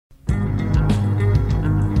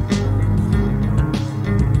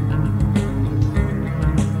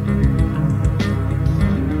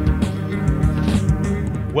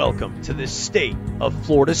the State of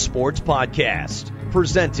Florida Sports Podcast,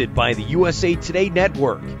 presented by the USA Today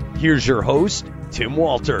Network. Here's your host, Tim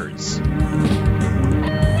Walters.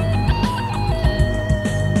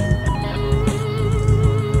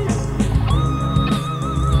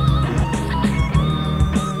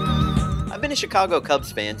 I've been a Chicago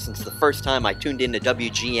Cubs fan since the first time I tuned into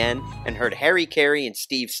WGN and heard Harry Carey and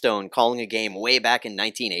Steve Stone calling a game way back in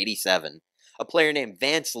 1987. A player named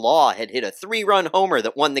Vance Law had hit a 3-run homer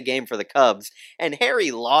that won the game for the Cubs, and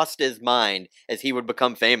Harry lost his mind, as he would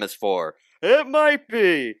become famous for. It might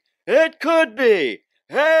be. It could be.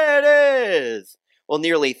 It is. Well,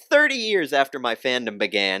 nearly 30 years after my fandom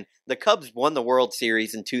began, the Cubs won the World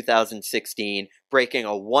Series in 2016, breaking a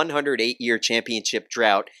 108-year championship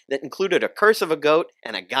drought that included a curse of a goat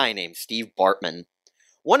and a guy named Steve Bartman.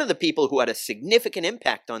 One of the people who had a significant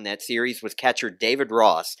impact on that series was catcher David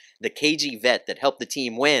Ross, the cagey vet that helped the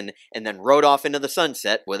team win and then rode off into the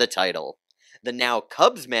sunset with a title. The now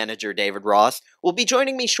Cubs manager David Ross will be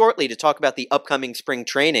joining me shortly to talk about the upcoming spring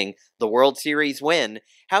training, the World Series win,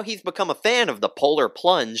 how he's become a fan of the polar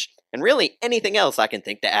plunge, and really anything else I can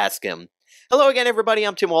think to ask him. Hello again, everybody.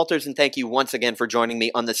 I'm Tim Walters, and thank you once again for joining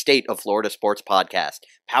me on the State of Florida Sports Podcast,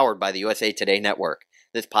 powered by the USA Today Network.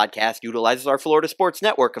 This podcast utilizes our Florida Sports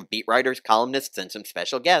Network of beat writers, columnists, and some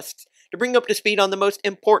special guests to bring you up to speed on the most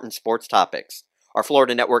important sports topics. Our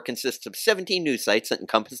Florida network consists of 17 news sites that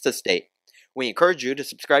encompass the state. We encourage you to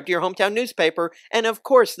subscribe to your hometown newspaper, and of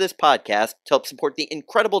course this podcast to help support the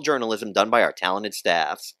incredible journalism done by our talented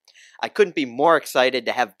staffs. I couldn't be more excited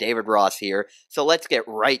to have David Ross here, so let's get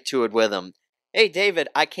right to it with him. Hey David,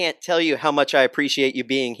 I can't tell you how much I appreciate you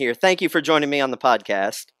being here. Thank you for joining me on the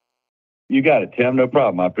podcast. You got it, Tim. No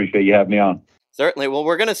problem. I appreciate you having me on. Certainly. Well,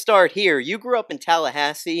 we're going to start here. You grew up in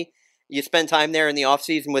Tallahassee. You spent time there in the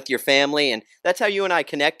off-season with your family, and that's how you and I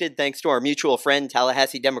connected, thanks to our mutual friend,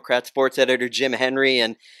 Tallahassee Democrat sports editor Jim Henry.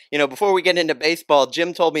 And, before we get into baseball,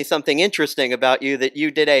 Jim told me something interesting about you, that you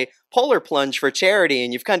did a polar plunge for charity,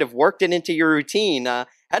 and you've kind of worked it into your routine. How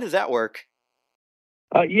does that work?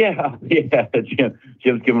 Yeah.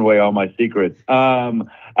 Jim's giving away all my secrets.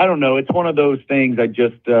 I don't know. It's one of those things. I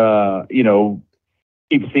just,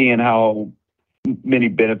 keep seeing how many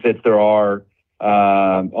benefits there are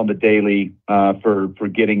on the daily for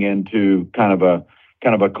getting into kind of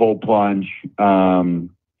a cold plunge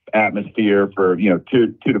atmosphere for 2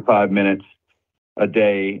 to 5 minutes a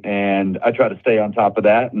day, and I try to stay on top of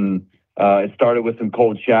that. And it started with some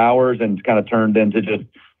cold showers and it's kind of turned into just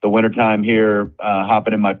the wintertime here,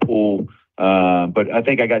 hopping in my pool. But I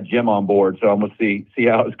think I got Jim on board, so I'm going to see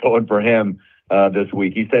how it's going for him this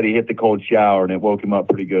week. He said he hit the cold shower and it woke him up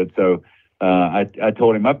pretty good. So I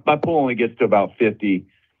told him my pool only gets to about 50.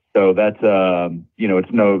 So that's,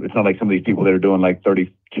 it's not like some of these people that are doing like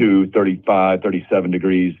 32, 35, 37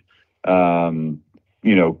 degrees, cold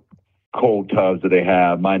tubs that they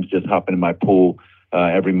have. Mine's just hopping in my pool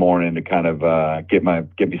every morning to kind of get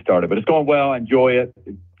me started. But it's going well. I enjoy it.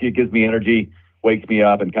 It gives me energy, wakes me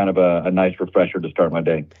up, and kind of a nice refresher to start my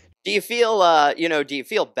day. Do you feel,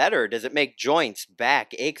 better? Does it make joints,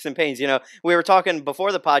 back, aches and pains? We were talking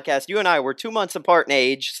before the podcast, you and I were 2 months apart in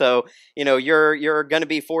age. So, you're going to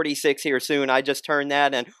be 46 here soon. I just turned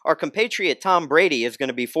that. And our compatriot Tom Brady is going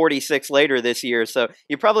to be 46 later this year. So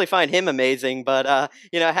you probably find him amazing. But,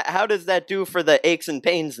 how does that do for the aches and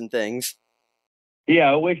pains and things?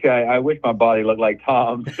 Yeah, I wish my body looked like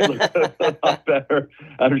Tom's. It looks a lot better.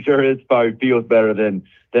 I'm sure his probably feels better than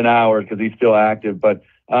ours because he's still active. But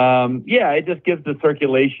it just gives the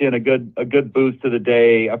circulation a good boost to the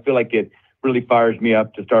day. I feel like it really fires me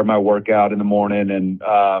up to start my workout in the morning. And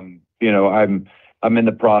I'm in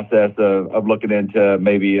the process of looking into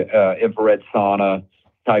maybe infrared sauna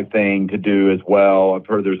type thing to do as well. I've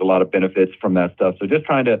heard there's a lot of benefits from that stuff. So just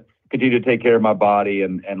trying to continue to take care of my body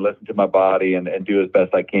and listen to my body and do as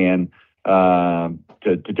best I can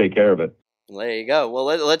to take care of it. There you go. Well,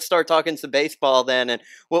 let's start talking some baseball then. And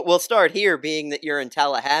we'll start here, being that you're in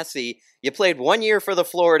Tallahassee. You played 1 year for the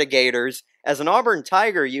Florida Gators. As an Auburn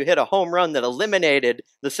Tiger, you hit a home run that eliminated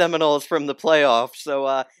the Seminoles from the playoffs.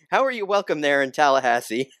 So how are you welcome there in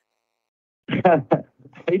Tallahassee?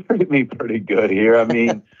 They treat me pretty good here. I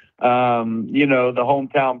mean, the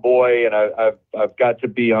hometown boy, and I've got to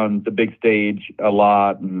be on the big stage a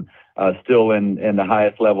lot, and still in the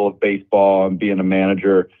highest level of baseball, and being a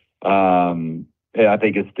manager. I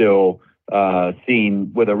think it's still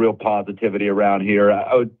seen with a real positivity around here.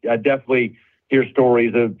 I definitely hear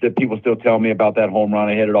stories that people still tell me about that home run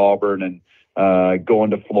I hit at Auburn and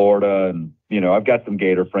going to Florida, and I've got some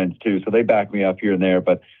Gator friends too, so they back me up here and there.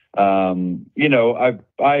 But I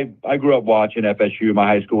grew up watching FSU. My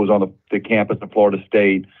high school was on the campus of Florida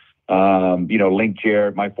State. Link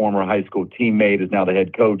Jarrett, my former high school teammate, is now the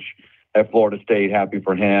head coach at Florida State. Happy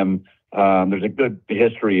for him. There's a good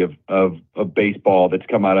history of baseball that's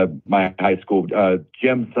come out of my high school.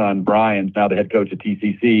 Jim's son, Brian's now the head coach at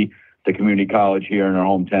TCC, the community college here in our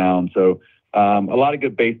hometown. So a lot of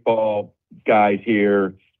good baseball guys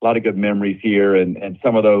here, a lot of good memories here, and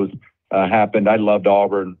some of those happened. I loved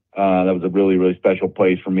Auburn. That was a really, really special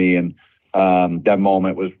place for me, and that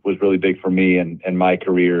moment was really big for me and my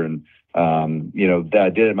career. And that I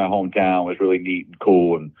did it in my hometown was really neat and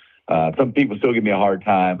cool. And some people still give me a hard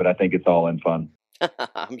time, but I think it's all in fun.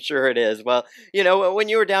 I'm sure it is. Well, when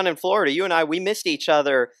you were down in Florida, you and I, we missed each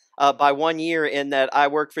other by 1 year in that I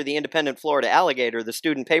worked for the Independent Florida Alligator, the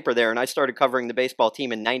student paper there, and I started covering the baseball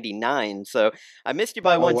team in '99. So I missed you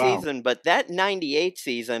by one season, but that '98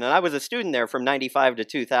 season, and I was a student there from '95 to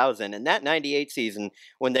 2000, and that '98 season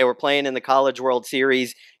when they were playing in the College World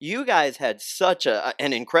Series, you guys had such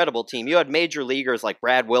an incredible team. You had major leaguers like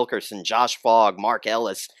Brad Wilkerson, Josh Fogg, Mark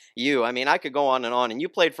Ellis. I could go on, and you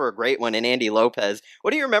played for a great one in Andy Lopez.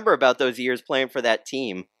 What do you remember about those years playing for that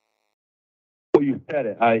team? Well, you said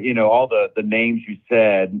it. All the names you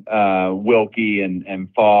said, Wilkie and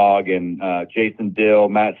Fogg and Jason Dill,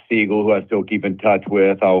 Matt Siegel, who I still keep in touch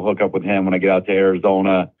with. I'll hook up with him when I get out to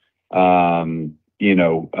Arizona. Ty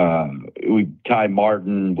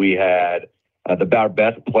Martin. We had our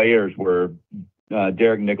best players were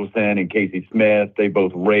Derek Nicholson and Casey Smith. They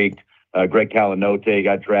both raked. Greg Calinote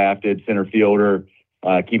got drafted, center fielder.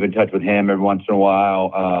 Keep in touch with him every once in a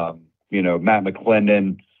while. Matt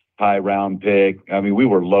McClendon, high round pick. We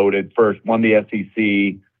were loaded. First, won the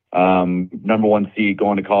SEC, number one seed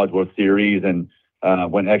going to College World Series, and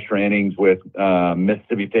went extra innings with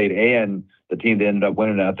Mississippi State and the team that ended up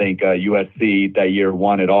winning, I think, USC that year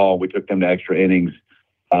won it all. We took them to extra innings.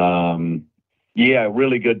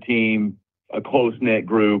 Really good team, a close-knit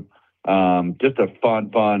group, just a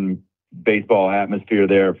fun baseball atmosphere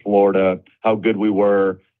there at Florida, how good we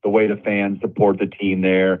were, the way the fans support the team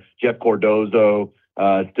there. Jeff Cordozo,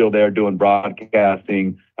 still there doing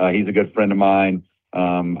broadcasting. He's a good friend of mine.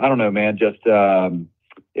 I don't know, man, just,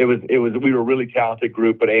 we were a really talented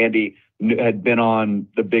group, but Andy had been on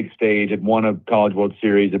the big stage, had won a College World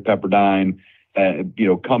Series at Pepperdine,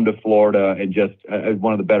 come to Florida and just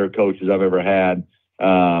one of the better coaches I've ever had.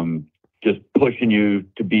 Just pushing you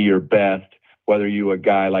to be your best, whether you a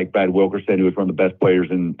guy like Brad Wilkerson, who was one of the best players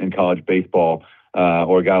in college baseball,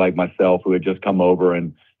 or a guy like myself who had just come over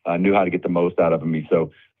and knew how to get the most out of me.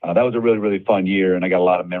 So that was a really, really fun year, and I got a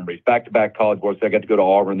lot of memories. Back-to-back College World Series. I got to go to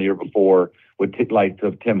Auburn the year before with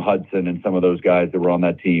of Tim Hudson and some of those guys that were on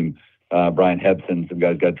that team. Brian Hebson, some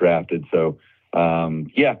guys got drafted. So,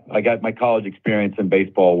 I got my college experience in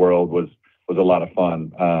baseball world was a lot of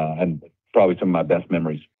fun, and probably some of my best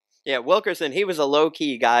memories. Yeah, Wilkerson, he was a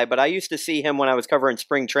low-key guy, but I used to see him when I was covering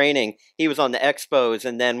spring training. He was on the Expos,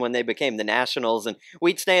 and then when they became the Nationals, and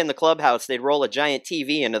we'd stay in the clubhouse, they'd roll a giant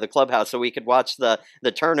TV into the clubhouse so we could watch the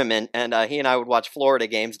tournament, and he and I would watch Florida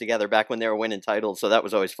games together back when they were winning titles, so that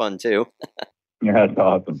was always fun, too. Yeah, that's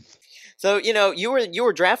awesome. So, you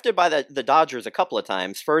were drafted by the Dodgers a couple of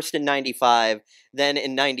times, first in '95, then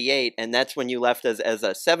in '98, and that's when you left as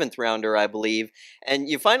a seventh rounder, I believe. And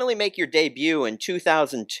you finally make your debut in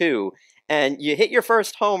 2002, and you hit your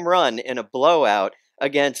first home run in a blowout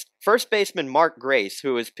against first baseman Mark Grace,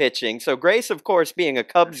 who was pitching. So Grace, of course, being a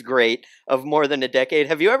Cubs great of more than a decade.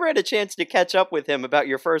 Have you ever had a chance to catch up with him about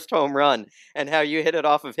your first home run and how you hit it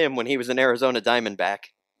off of him when he was an Arizona Diamondback?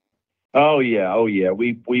 Oh yeah.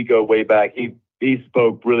 We go way back. He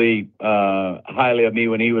spoke really highly of me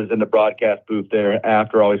when he was in the broadcast booth there.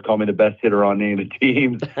 After, always called me the best hitter on any of the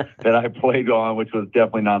teams that I played on, which was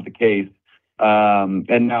definitely not the case.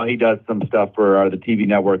 And now he does some stuff for the TV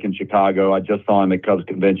network in Chicago. I just saw him at Cubs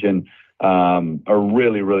convention. A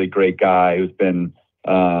really, really great guy who's been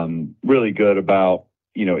really good about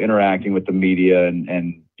interacting with the media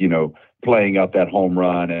and playing up that home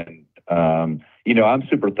run. And I'm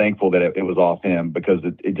super thankful that it was off him, because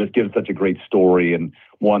it just gives such a great story, and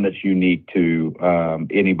one that's unique to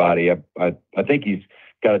anybody. I think he's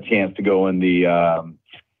got a chance to go in the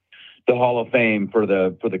Hall of Fame for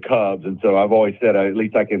the Cubs, and so I've always said, at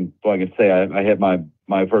least I can say I hit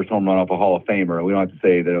my first home run off a Hall of Famer. We don't have to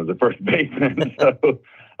say that it was a first baseman. So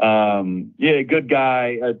good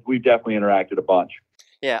guy. We've definitely interacted a bunch.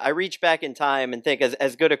 Yeah, I reach back in time and think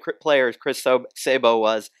as good a player as Chris Sabo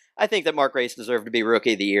was, I think that Mark Grace deserved to be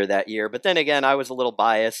Rookie of the Year that year. But then again, I was a little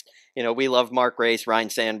biased. We loved Mark Grace,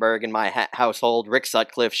 Ryan Sandberg in my household, Rick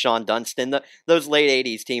Sutcliffe, Sean Dunston. Those late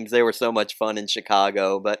 80s teams, they were so much fun in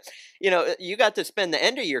Chicago. But, you got to spend the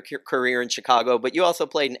end of your career in Chicago, but you also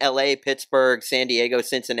played in L.A., Pittsburgh, San Diego,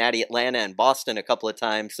 Cincinnati, Atlanta, and Boston a couple of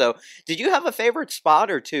times. So did you have a favorite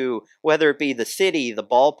spot or two, whether it be the city, the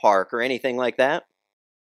ballpark, or anything like that?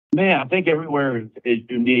 Man, I think everywhere is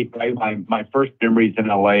unique. Right? My first memories in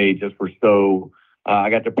LA just were so. I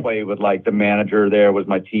got to play with the manager there was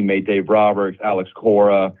my teammate Dave Roberts, Alex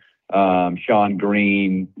Cora, Sean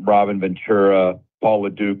Green, Robin Ventura, Paul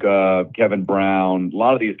LaDuca, Kevin Brown. A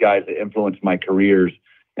lot of these guys that influenced my careers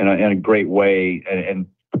in a great way and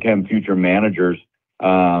became future managers.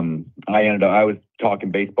 I was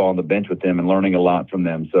talking baseball on the bench with them and learning a lot from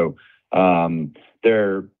them. So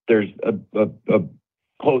there's a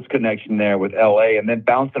close connection there with LA, and then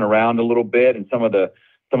bouncing around a little bit and some of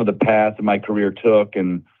the paths that my career took,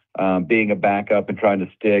 and being a backup and trying to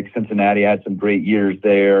stick. Cincinnati had some great years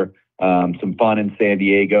there, some fun in San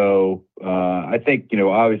Diego. I think,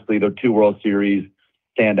 obviously the 2 World Series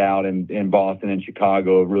stand out in Boston and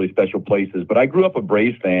Chicago, really special places. But I grew up a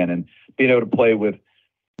Braves fan, and being able to play with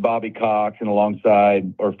Bobby Cox and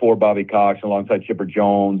for Bobby Cox alongside Chipper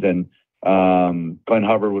Jones, and Glenn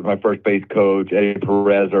Hubbard was my first base coach, Eddie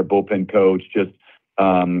Perez, our bullpen coach, just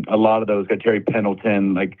a lot of those guys, Terry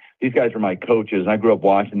Pendleton, these guys were my coaches. And I grew up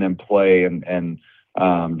watching them play and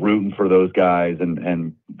rooting for those guys,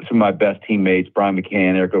 and some of my best teammates, Brian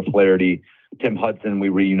McCann, Eric O'Flaherty, Tim Hudson, we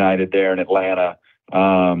reunited there in Atlanta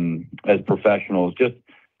as professionals. Just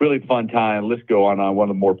really fun time. Let's go on. One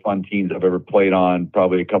of the more fun teams I've ever played on,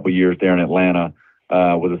 probably a couple of years there in Atlanta,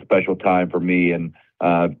 was a special time for me. And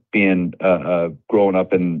being growing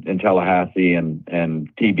up in Tallahassee and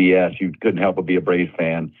TBS, you couldn't help but be a Braves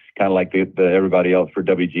fan, kind of like the everybody else for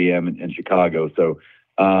WGM in Chicago. So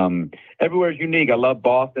everywhere is unique. I love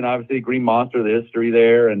Boston, obviously, Green Monster, the history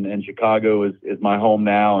there, and Chicago is my home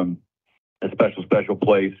now, and a special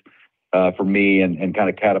place for me, and kind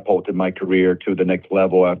of catapulted my career to the next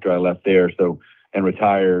level after I left there. So and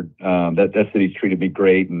retired. That city's treated me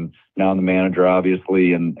great, and now I'm the manager,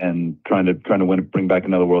 obviously, and trying to bring back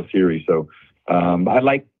another World Series. So I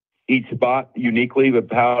like each spot uniquely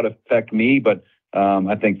with how it affects me, but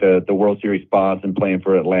I think the World Series spots and playing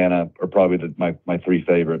for Atlanta are probably my 3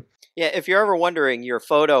 favorite. Yeah, if you're ever wondering, your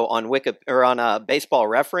photo on on Baseball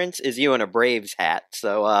Reference is you in a Braves hat.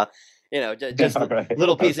 So just a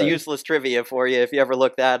little piece of useless trivia for you if you ever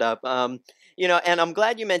look that up. And I'm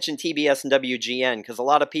glad you mentioned TBS and WGN, because a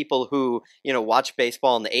lot of people who, watch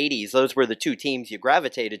baseball in the 80s, those were the 2 teams you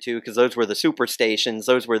gravitated to, because those were the super stations.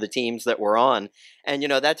 Those were the teams that were on. And,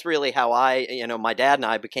 that's really how my dad and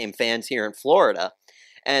I became fans here in Florida.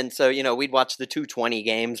 And so, we'd watch the 2:20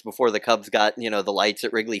 games before the Cubs got, the lights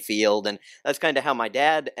at Wrigley Field. And that's kind of how my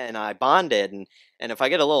dad and I bonded. And if I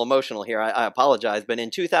get a little emotional here, I apologize. But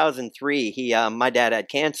in 2003, my dad had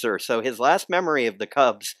cancer. So his last memory of the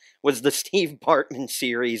Cubs was the Steve Bartman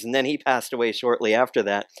series. And then he passed away shortly after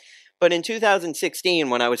that. But in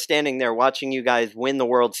 2016, when I was standing there watching you guys win the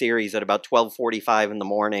World Series at about 12:45 in the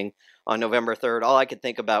morning on November 3rd, all I could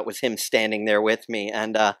think about was him standing there with me.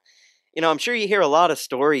 And, I'm sure you hear a lot of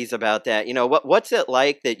stories about that. What's it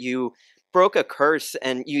like that you broke a curse,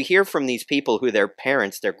 and you hear from these people who their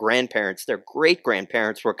parents, their grandparents, their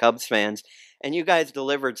great-grandparents were Cubs fans, and you guys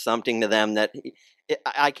delivered something to them that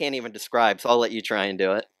I can't even describe, so I'll let you try and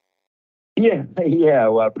do it. Yeah.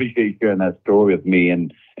 Well, I appreciate you sharing that story with me.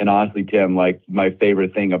 And honestly, Tim, my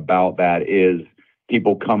favorite thing about that is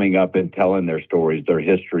people coming up and telling their stories, their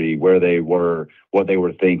history, where they were, what they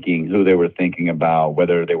were thinking, who they were thinking about,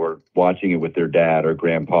 whether they were watching it with their dad or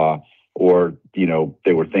grandpa, or,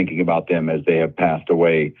 they were thinking about them as they have passed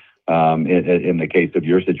away, in the case of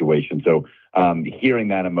your situation. So hearing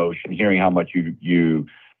that emotion, hearing how much you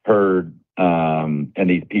heard, and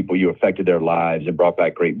these people, you affected their lives and brought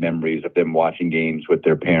back great memories of them watching games with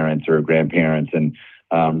their parents or grandparents, and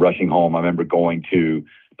rushing home. I remember going to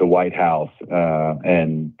the White House,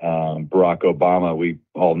 and Barack Obama, we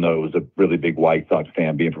all know, was a really big White Sox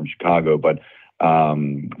fan, being from Chicago. But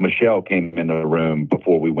Michelle came in the room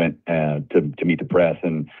before we went to meet the press,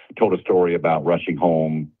 and told a story about rushing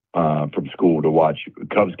home from school to watch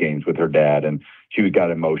Cubs games with her dad. And she got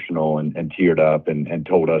emotional and teared up, and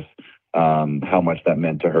told us how much that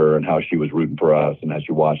meant to her, and how she was rooting for us and as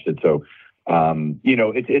she watched it. So,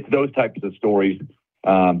 it's those types of stories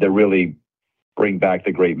that really bring back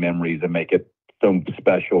the great memories and make it so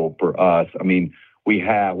special for us. I mean, we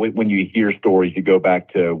have, when you hear stories, you go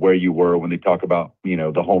back to where you were when they talk about,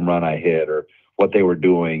 the home run I hit or what they were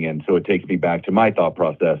doing. And so it takes me back to my thought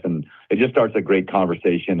process, and it just starts a great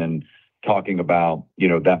conversation and talking about,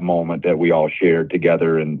 that moment that we all shared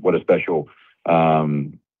together and what a special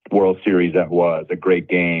World Series that was. A great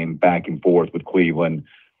game back and forth with Cleveland.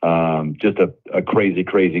 Just a crazy,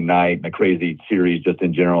 crazy night and a crazy series just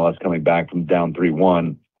in general. Us coming back from down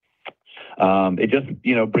 3-1. It just,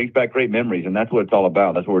 brings back great memories, and that's what it's all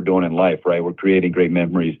about. That's what we're doing in life, right? We're creating great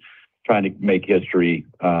memories, trying to make history,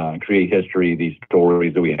 create history, these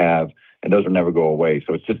stories that we have, and those will never go away.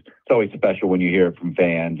 So it's always special when you hear it from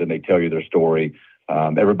fans and they tell you their story.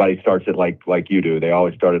 Everybody starts it like you do. They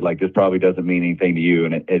always started like, this probably doesn't mean anything to you,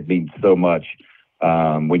 and it means so much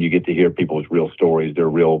when you get to hear people's real stories, their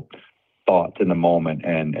real thoughts in the moment,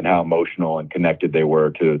 and how emotional and connected they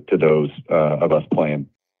were to those of us playing.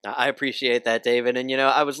 I appreciate that, David. And,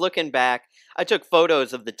 I was looking back. I took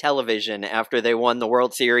photos of the television after they won the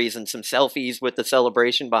World Series and some selfies with the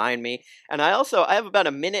celebration behind me. And I have about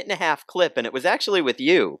a 1.5-minute clip, and it was actually with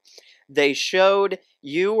you. They showed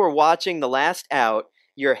you were watching the last out.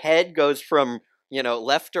 Your head goes from,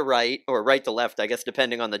 left to right, or right to left, I guess,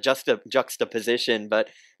 depending on the juxtaposition. But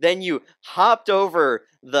then you hopped over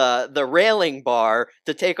the railing bar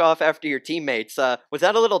to take off after your teammates. Was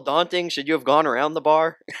that a little daunting? Should you have gone around the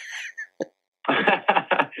bar?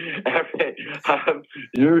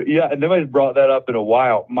 Nobody's brought that up in a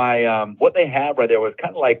while. My what they have right there was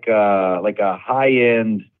kind of like a high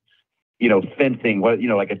end, fencing,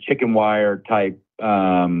 like a chicken wire type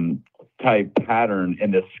pattern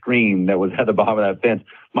in the screen that was at the bottom of that fence.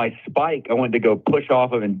 My spike, I went to go push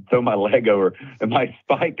off of and throw my leg over, and my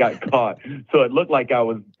spike got caught. So it looked like I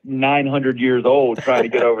was 900 years old trying to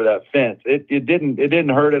get over that fence. It didn't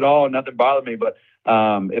hurt at all. Nothing bothered me. But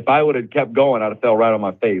if I would have kept going, I'd have fell right on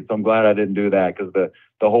my face. So I'm glad I didn't do that, because the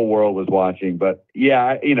whole world was watching. But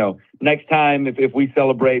yeah, next time if we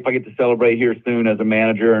celebrate, if I get to celebrate here soon as a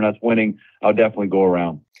manager and us winning, I'll definitely go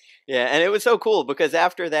around. Yeah, and it was so cool because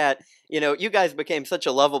after that, you guys became such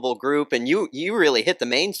a lovable group, and you really hit the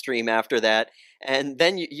mainstream after that. And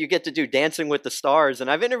then you get to do Dancing with the Stars.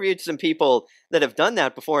 And I've interviewed some people that have done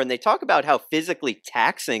that before, and they talk about how physically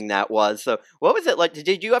taxing that was. So what was it like?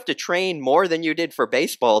 Did you have to train more than you did for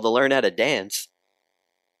baseball to learn how to dance?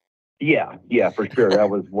 Yeah, for sure. That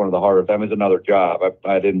was one of the hardest. That was another job.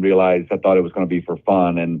 I didn't realize. I thought it was going to be for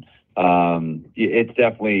fun, and it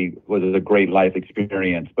definitely was a great life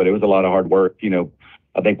experience, but it was a lot of hard work.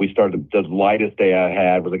 I think we started, the lightest day I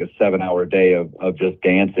had was like a 7-hour day of just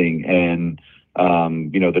dancing, and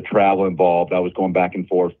the travel involved. I was going back and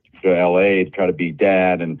forth to LA to try to be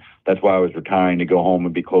dad, and that's why I was retiring, to go home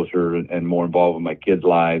and be closer and more involved with my kids'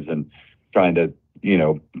 lives, and trying to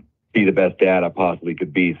be the best dad I possibly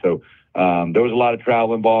could be. So there was a lot of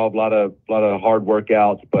travel involved, a lot of hard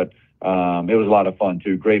workouts, but it was a lot of fun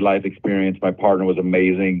too. Great life experience. My partner was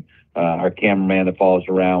amazing. Our cameraman that followed us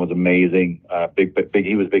around was amazing. Big.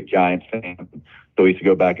 He was a big Giants fan, so we used to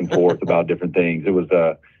go back and forth about different things. It was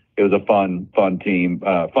a fun team,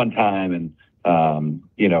 fun time, and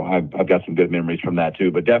I've got some good memories from that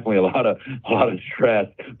too. But definitely a lot of stress,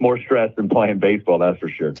 more stress than playing baseball, that's for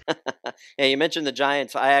sure. Yeah, you mentioned the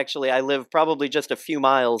Giants. I live probably just a few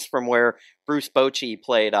miles from where Bruce Bochy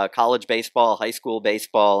played college baseball, high school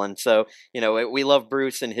baseball. And so, we love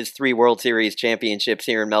Bruce and his 3 World Series championships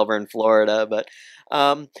here in Melbourne, Florida. But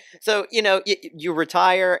so, you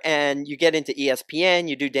retire and you get into ESPN,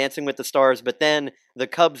 you do Dancing with the Stars, but then the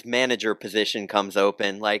Cubs manager position comes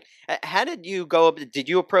open. Like, how did you go? Did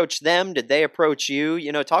you approach them? Did they approach you?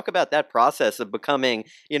 Talk about that process of becoming,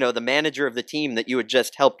 the manager of the team that you had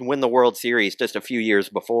just helped win the World Series just a few years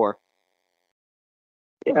before.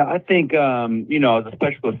 Yeah, I think, I was a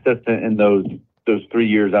special assistant in those 3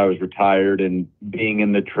 years I was retired, and being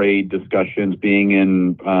in the trade discussions, being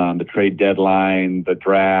in the trade deadline, the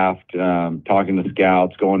draft, talking to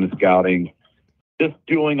scouts, going to scouting, just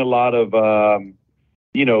doing a lot of,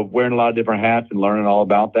 wearing a lot of different hats and learning all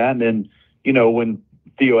about that. And then, when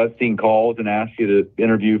Theo Epstein calls and asks you to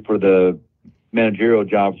interview for the managerial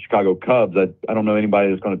job of the Chicago Cubs, I don't know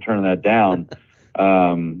anybody that's going to turn that down.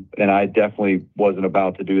 And I definitely wasn't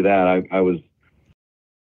about to do that. I was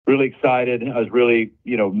really excited. I was really,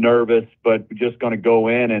 nervous, but just going to go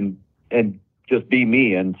in and just be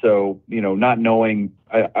me. And so, not knowing,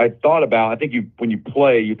 I thought about, I think when you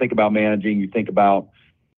play, you think about managing, you think about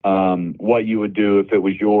what you would do if it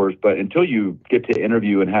was yours. But until you get to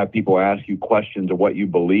interview and have people ask you questions of what you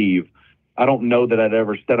believe, I don't know that I'd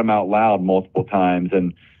ever said them out loud multiple times.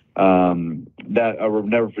 And that I will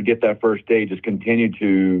never forget that first day, just continued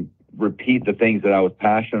to repeat the things that I was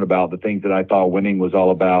passionate about, the things that I thought winning was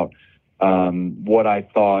all about, what I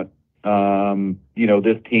thought,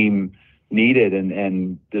 this team needed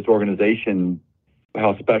and this organization,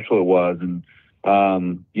 how special it was. And,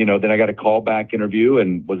 then I got a callback interview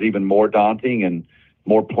and was even more daunting and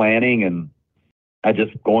more planning. And I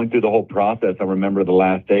just going through the whole process. I remember the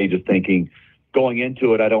last day just thinking, going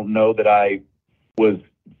into it, I don't know that I was,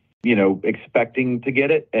 expecting to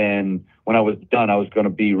get it. And when I was done, I was going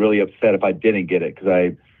to be really upset if I didn't get it,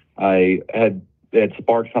 because I had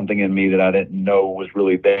sparked something in me that I didn't know was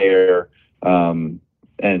really there. And,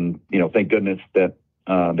 thank goodness that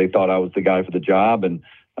they thought I was the guy for the job, and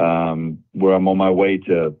where I'm on my way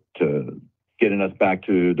to getting us back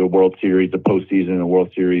to the World Series, the postseason, the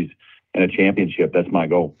World Series, and a championship. That's my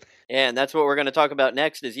goal. And that's what we're going to talk about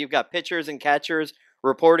next, is you've got pitchers and catchers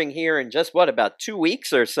reporting here in just, about 2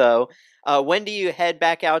 weeks or so. When do you head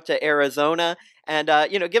back out to Arizona? And,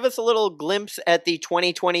 give us a little glimpse at the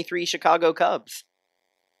 2023 Chicago Cubs.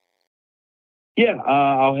 Yeah,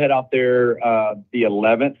 I'll head out there the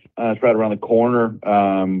 11th. It's right around the corner.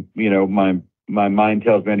 My mind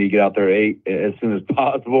tells me I need to get out there 8 as soon as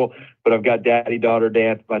possible. But I've got daddy-daughter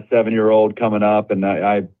dance, my 7-year-old coming up, and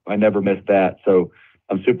I never miss that. So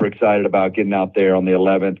I'm super excited about getting out there on the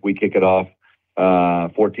 11th. We kick it off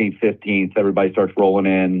 14th, 15th. Everybody starts rolling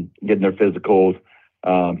in, getting their physicals,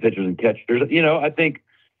 pitchers and catchers. I think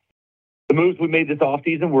the moves we made this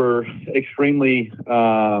offseason were extremely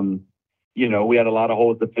we had a lot of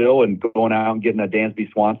holes to fill, and going out and getting a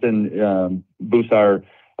Dansby Swanson boosts our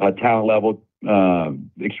talent level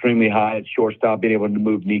extremely high at shortstop, being able to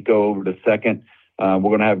move Nico over to second. We're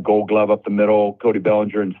going to have Gold Glove up the middle, Cody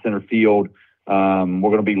Bellinger in center field. We're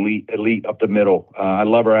going to be elite up the middle. I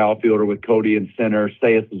love our outfielder with Cody in center.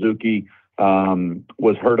 Seiya Suzuki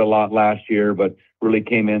was hurt a lot last year, but really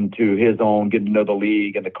came into his own, getting to know the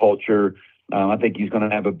league and the culture. I think he's going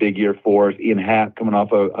to have a big year for us. Ian Happ coming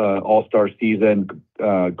off a all-star season,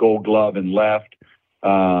 Gold Glove in left.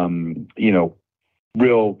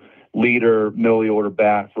 Real leader, middle order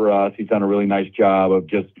bat for us. He's done a really nice job of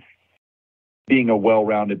just being a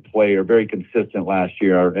well-rounded player, very consistent last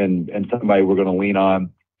year, and somebody we're going to lean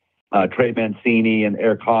on. Trey Mancini and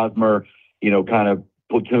Eric Hosmer, kind of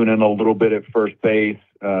platooning a little bit at first base,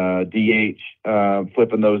 DH,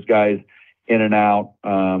 flipping those guys in and out.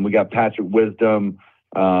 We got Patrick Wisdom.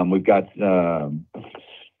 We've got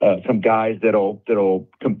some guys that'll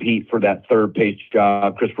compete for that third base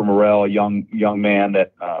job. Christopher Morel, a young man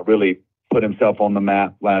that really put himself on the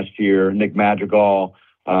map last year. Nick Madrigal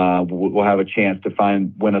will have a chance to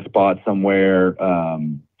win a spot somewhere.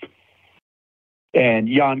 And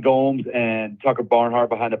Jan Gomes and Tucker Barnhart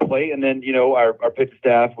behind the plate. And then, our pitch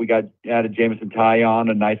staff, we added Jameson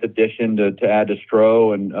Taillon, a nice addition to add to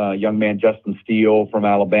Stroh, and young man Justin Steele from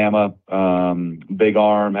Alabama. Big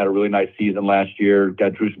arm, had a really nice season last year.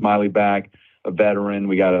 Got Drew Smiley back, a veteran.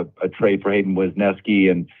 We got a trade for Hayden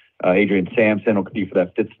Wisniewski, and Adrian Sampson will compete for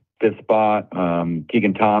that fifth spot.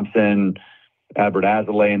 Keegan Thompson, Albert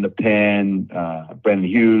Azalea in the pen, Brendan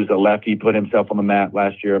Hughes, a lefty, put himself on the mat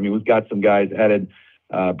last year. I mean, we've got some guys added,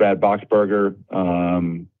 Brad Boxberger.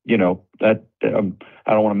 That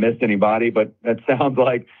I don't want to miss anybody, but that sounds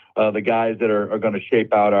like the guys that are going to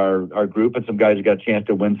shape out our group, and some guys who got a chance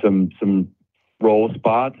to win some role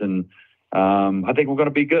spots. And I think we're going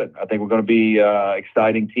to be good. I think we're going to be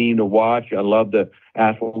exciting team to watch. I love the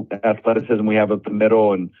athleticism we have up the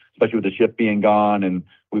middle, and especially with the shift being gone, and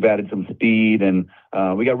we've added some speed, and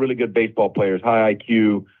we got really good baseball players, high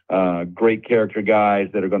IQ, great character guys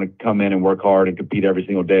that are going to come in and work hard and compete every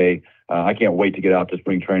single day. I can't wait to get out to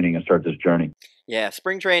spring training and start this journey. Yeah,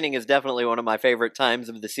 spring training is definitely one of my favorite times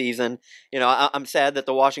of the season. I'm sad that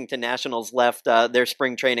the Washington Nationals left their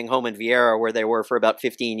spring training home in Vieira, where they were for about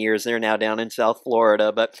 15 years. They're now down in South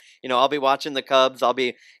Florida. But, I'll be watching the Cubs. I'll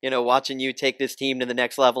be, watching you take this team to the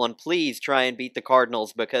next level. And please try and beat the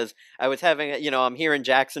Cardinals, because I was having, I'm here in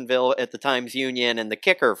Jacksonville at the Times-Union, and the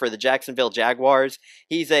kicker for the Jacksonville Jaguars,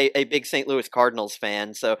 he's a big St. Louis Cardinals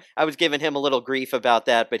fan. So I was giving him a little grief about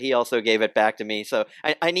that, but he also gave it back to me. So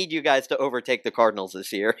I need you guys to overtake the Cardinals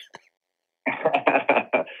this year.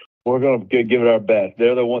 We're going to give it our best.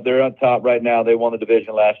 They're on top right now. They won the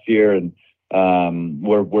division last year, and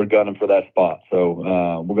we're gunning for that spot.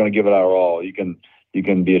 So we're going to give it our all. You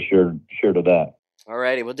can be assured of that. All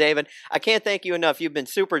righty. Well, David, I can't thank you enough. You've been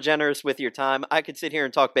super generous with your time. I could sit here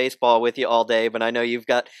and talk baseball with you all day, but I know you've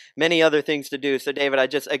got many other things to do. So, David,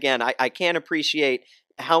 I can't appreciate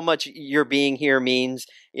how much your being here means.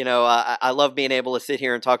 I love being able to sit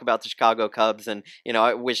here and talk about the Chicago Cubs, and,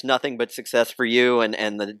 I wish nothing but success for you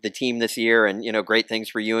and the team this year, and, great things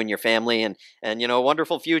for you and your family, and, a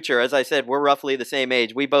wonderful future. As I said, we're roughly the same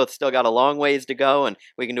age. We both still got a long ways to go, and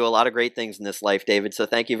we can do a lot of great things in this life, David. So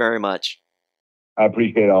thank you very much. I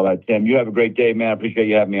appreciate all that, Tim. You have a great day, man. I appreciate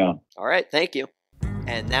you having me on. All right. Thank you.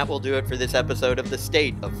 And that will do it for this episode of the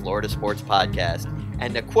State of Florida Sports Podcast.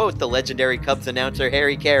 And to quote the legendary Cubs announcer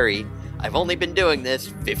Harry Carey, "I've only been doing this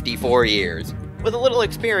 54 years. With a little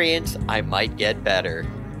experience, I might get better."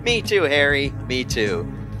 Me too, Harry. Me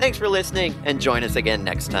too. Thanks for listening, and join us again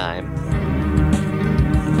next time.